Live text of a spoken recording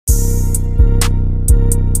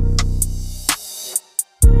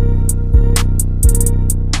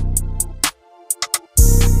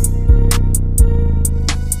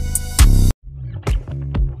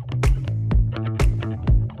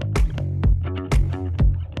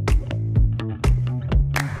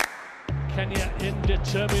Kenya in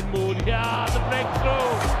determined mood. Yeah, the breakthrough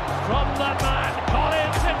from the man,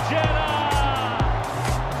 Collins Injera.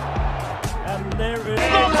 And there is...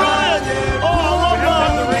 Oh, brilliant! Oh, I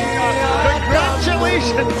love that!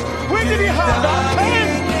 Congratulations! When did he have that pen?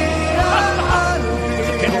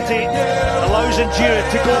 Penalty allows Injera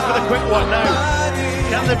to go for the quick one now.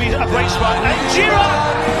 Can there be a bright spot? Injera!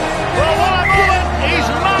 Well, what a moment! He's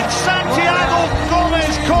matched Santiago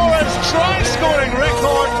Gomez-Cora's try-scoring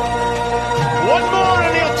record. One more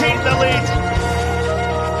and he'll take the lead.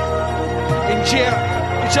 Injera,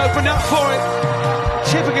 it's opened up for him.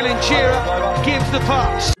 Typical Injera, gives the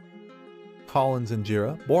pass. Collins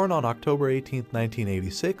Injera, born on October 18,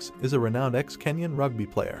 1986, is a renowned ex-Kenyan rugby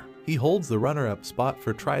player. He holds the runner-up spot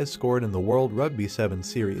for tries scored in the World Rugby 7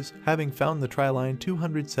 series, having found the try line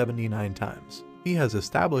 279 times. He has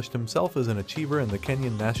established himself as an achiever in the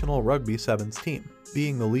Kenyan national Rugby 7s team,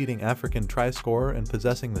 being the leading African try scorer and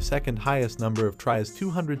possessing the second highest number of tries,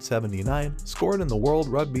 279, scored in the World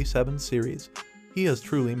Rugby 7 series. He has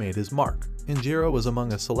truly made his mark. Injera was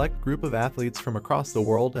among a select group of athletes from across the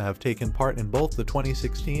world to have taken part in both the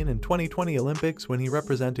 2016 and 2020 Olympics when he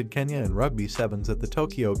represented Kenya in Rugby 7s at the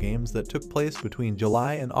Tokyo Games that took place between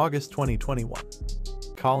July and August 2021.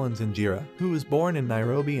 Collins Injera, who was born in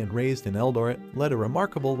Nairobi and raised in Eldoret, led a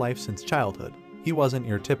remarkable life since childhood. He wasn't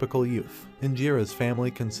your typical youth. Injera's family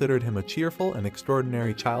considered him a cheerful and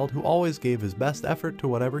extraordinary child who always gave his best effort to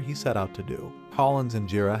whatever he set out to do. Collins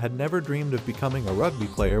Injera had never dreamed of becoming a rugby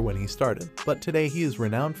player when he started, but today he is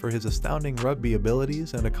renowned for his astounding rugby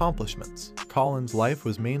abilities and accomplishments. Collins' life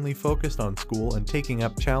was mainly focused on school and taking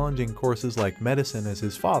up challenging courses like medicine, as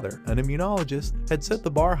his father, an immunologist, had set the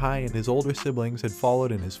bar high and his older siblings had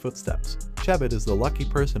followed in his footsteps. Chebet is the lucky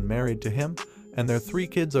person married to him, and their 3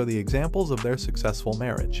 kids are the examples of their successful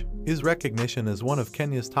marriage. His recognition as one of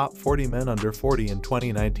Kenya's top 40 men under 40 in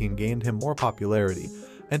 2019 gained him more popularity,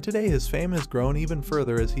 and today his fame has grown even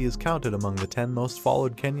further as he is counted among the 10 most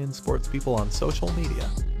followed Kenyan sportspeople on social media.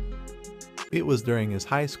 It was during his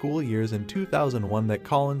high school years in 2001 that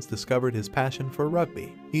Collins discovered his passion for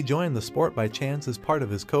rugby. He joined the sport by chance as part of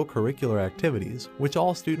his co-curricular activities, which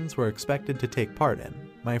all students were expected to take part in.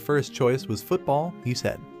 "My first choice was football," he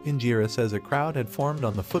said. Injera says a crowd had formed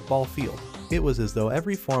on the football field. It was as though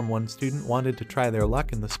every Form 1 student wanted to try their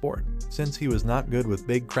luck in the sport. Since he was not good with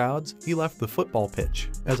big crowds, he left the football pitch.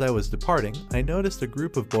 As I was departing, I noticed a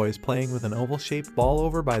group of boys playing with an oval-shaped ball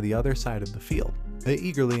over by the other side of the field. They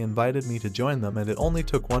eagerly invited me to join them, and it only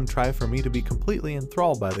took one try for me to be completely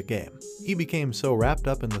enthralled by the game. He became so wrapped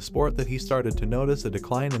up in the sport that he started to notice a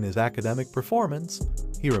decline in his academic performance,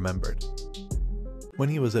 he remembered. When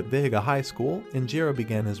he was at Vihiga High School, Injera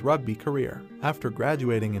began his rugby career. After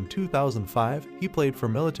graduating in 2005, he played for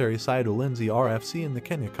military side Ulinzi RFC in the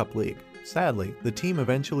Kenya Cup League. Sadly, the team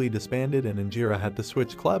eventually disbanded and Injera had to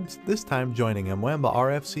switch clubs, this time joining Mwamba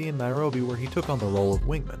RFC in Nairobi, where he took on the role of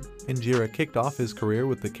wingman. Injera kicked off his career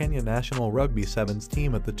with the Kenya national Rugby 7s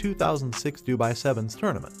team at the 2006 Dubai Sevens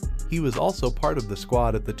tournament. He was also part of the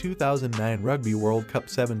squad at the 2009 Rugby World Cup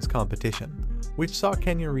Sevens competition, which saw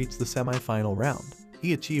Kenya reach the semi-final round.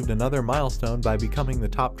 He achieved another milestone by becoming the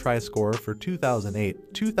top try scorer for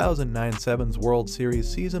 2008-2009 Sevens World Series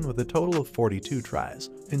season with a total of 42 tries.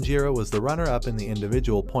 Injera was the runner-up in the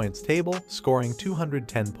individual points table, scoring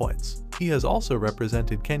 210 points. He has also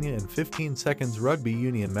represented Kenya in 15 seconds rugby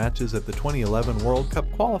union matches at the 2011 World Cup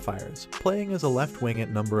qualifiers, playing as a left wing at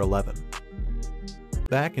number 11.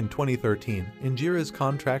 Back in 2013, Injera's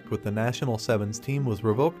contract with the national Sevens team was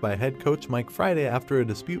revoked by head coach Mike Friday after a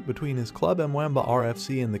dispute between his club Mwamba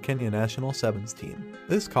RFC and the Kenya national Sevens team.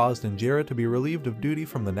 This caused Injera to be relieved of duty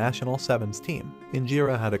from the national Sevens team.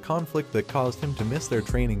 Injera had a conflict that caused him to miss their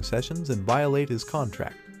training sessions and violate his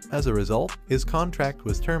contract. As a result, his contract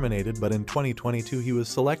was terminated, but in 2022 he was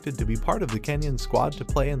selected to be part of the Kenyan squad to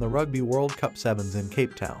play in the Rugby World Cup Sevens in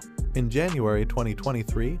Cape Town. In January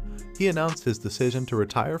 2023, he announced his decision to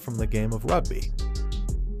retire from the game of rugby.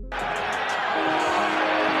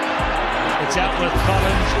 It's out with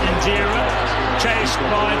Collins Injera, chased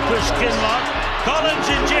by Chris Kinlock. Collins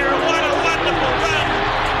Injera, what a wonderful run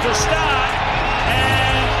to start,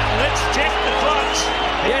 and let's check the clocks.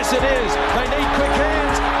 Yes, it is. They need quick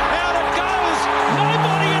hands. Out it goes.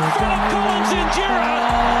 Nobody in front of Collins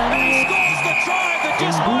Injera. And he scores the try that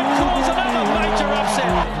just might cause another major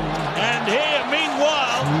upset. And here, meanwhile,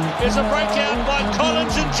 is a breakout by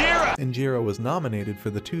Collins Injera. Injera was nominated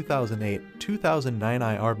for the 2008-2009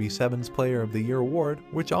 IRB Sevens Player of the Year award,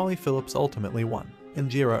 which Ollie Phillips ultimately won.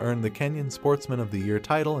 Injera earned the Kenyan Sportsman of the Year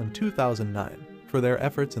title in 2009. for their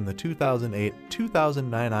efforts in the 2008-2009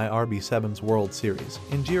 IRB7's World Series.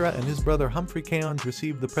 Injera and his brother Humphrey Collins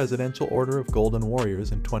received the Presidential Order of Golden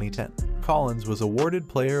Warriors in 2010. Collins was awarded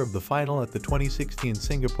Player of the Final at the 2016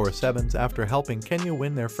 Singapore Sevens after helping Kenya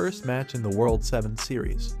win their first match in the World Sevens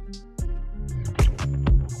Series.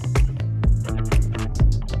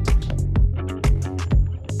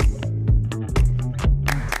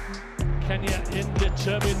 Kenya in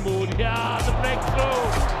determined mood. Yeah, the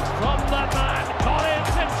breakthrough from the man,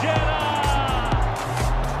 Collins Injera.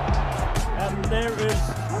 And there is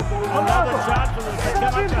another chance for them to come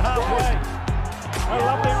up to halfway. A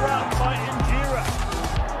lovely run by Injera.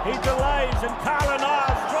 He delays and Carlin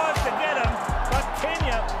tries to get him, but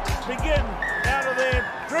Kenya begin out of their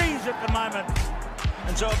trees at the moment.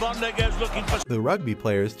 And so Bonda goes looking for... The rugby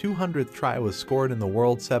player's 200th try was scored in the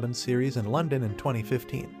World Sevens Series in London in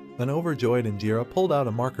 2015. An overjoyed Injera pulled out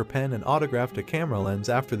a marker pen and autographed a camera lens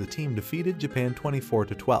after the team defeated Japan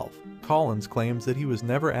 24-12. Collins claims that he was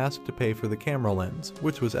never asked to pay for the camera lens,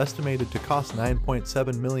 which was estimated to cost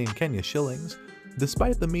 9.7 million Kenya shillings,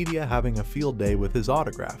 despite the media having a field day with his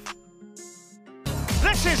autograph.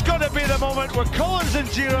 This is going to be the moment where Collins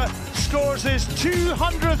Injera scores his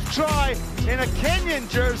 200th try in a Kenyan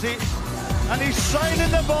jersey, and he's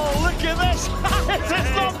signing the ball. Look at this!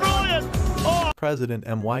 It's not brilliant! Oh. President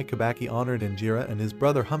M.Y. Kibaki honored Injera and his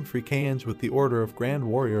brother Humphrey Collins with the Order of Grand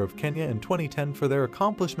Warrior of Kenya in 2010 for their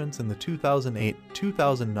accomplishments in the 2008-2009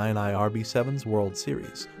 IRB7's World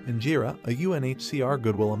Series. Injera, a UNHCR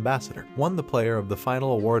Goodwill Ambassador, won the Player of the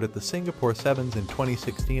Final award at the Singapore Sevens in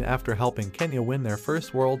 2016 after helping Kenya win their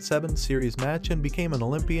first World Sevens Series match and became an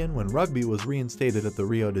Olympian when rugby was reinstated at the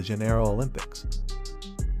Rio de Janeiro Olympics.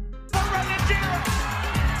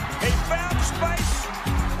 He found space.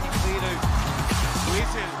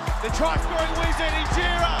 The try-scoring wizard,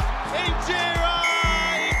 Injera! Incredible!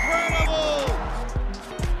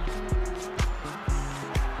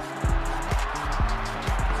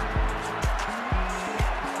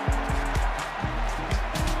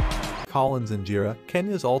 Collins Injera,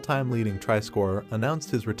 Kenya's all-time leading try scorer,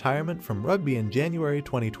 announced his retirement from rugby in January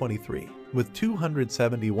 2023. With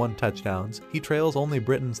 271 touchdowns, he trails only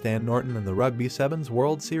Britain's Dan Norton in the Rugby Sevens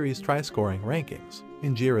World Series try-scoring rankings.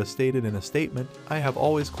 Injera stated in a statement, "I have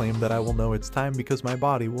always claimed that I will know it's time because my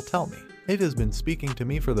body will tell me. It has been speaking to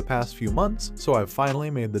me for the past few months, so I've finally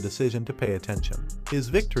made the decision to pay attention." His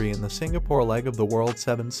victory in the Singapore leg of the World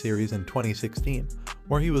Sevens Series in 2016,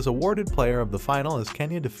 where he was awarded Player of the Final as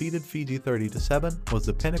Kenya defeated Fiji 30-7, was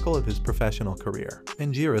the pinnacle of his professional career.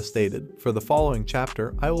 Injera stated, "For the following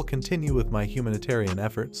chapter, I will continue with my humanitarian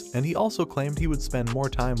efforts," and he also claimed he would spend more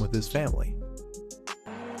time with his family.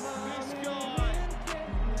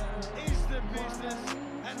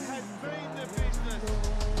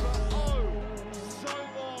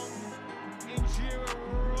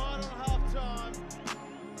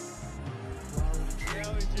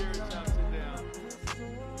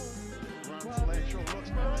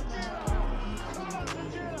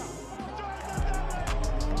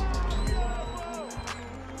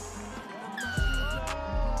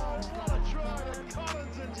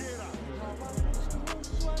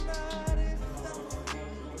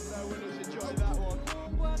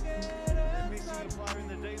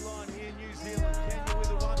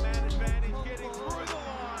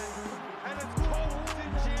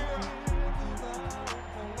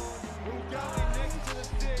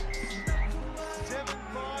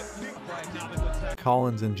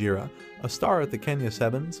 Collins Injera, a star at the Kenya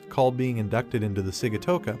Sevens, called being inducted into the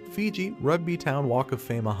Sigatoka, Fiji Rugby Town Walk of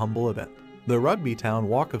Fame a humble event. The Rugby Town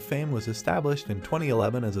Walk of Fame was established in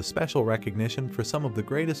 2011 as a special recognition for some of the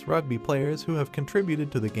greatest rugby players who have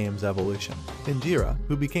contributed to the game's evolution. Injera,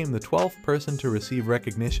 who became the 12th person to receive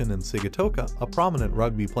recognition in Sigatoka, a prominent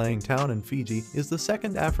rugby-playing town in Fiji, is the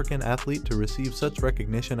second African athlete to receive such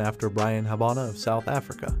recognition after Brian Habana of South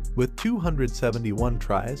Africa. With 271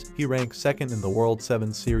 tries, he ranks second in the World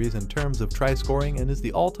Sevens Series in terms of try scoring and is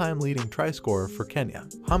the all-time leading try scorer for Kenya.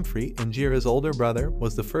 Humphrey, Injera's older brother,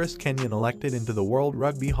 was the first Kenyan elected into the World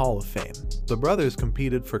Rugby Hall of Fame. The brothers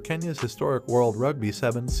competed for Kenya's historic World Rugby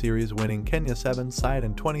Sevens Series, winning Kenya Sevens side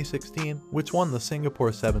in 2016, which won the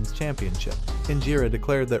Singapore Sevens Championship. Injera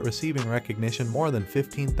declared that receiving recognition more than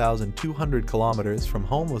 15,200 kilometers from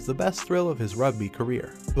home was the best thrill of his rugby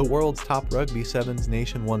career. The world's top Rugby Sevens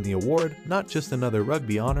nation won the award, not just another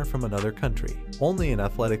rugby honor from another country. Only in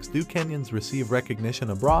athletics do Kenyans receive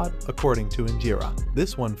recognition abroad, according to Injera.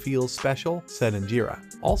 "This one feels special," said Injera.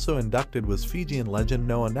 Also inducted was Fijian legend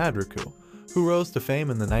Noah Nadruku, who rose to fame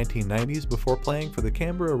in the 1990s before playing for the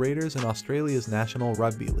Canberra Raiders in Australia's National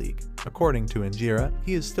Rugby League. According to Injera,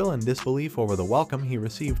 he is still in disbelief over the welcome he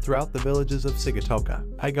received throughout the villages of Sigatoka.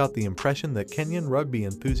 "I got the impression that Kenyan rugby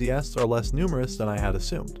enthusiasts are less numerous than I had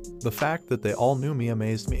assumed. The fact that they all knew me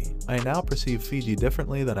amazed me. I now perceive Fiji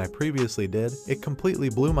differently than I previously did. It completely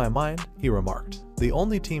blew my mind," he remarked. The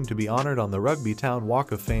only team to be honored on the Rugby Town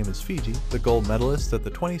Walk of Fame is Fiji, the gold medalists at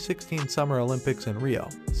the 2016 Summer Olympics in Rio.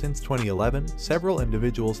 Since 2011, several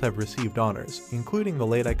individuals have received honors, including the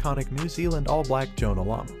late iconic New Zealand All Black Jonah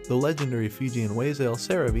Lama, the legendary Fijian Waisale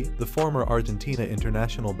Saravi, the former Argentina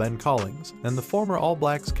international Ben Collins, and the former All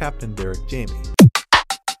Blacks captain Derek Jamie.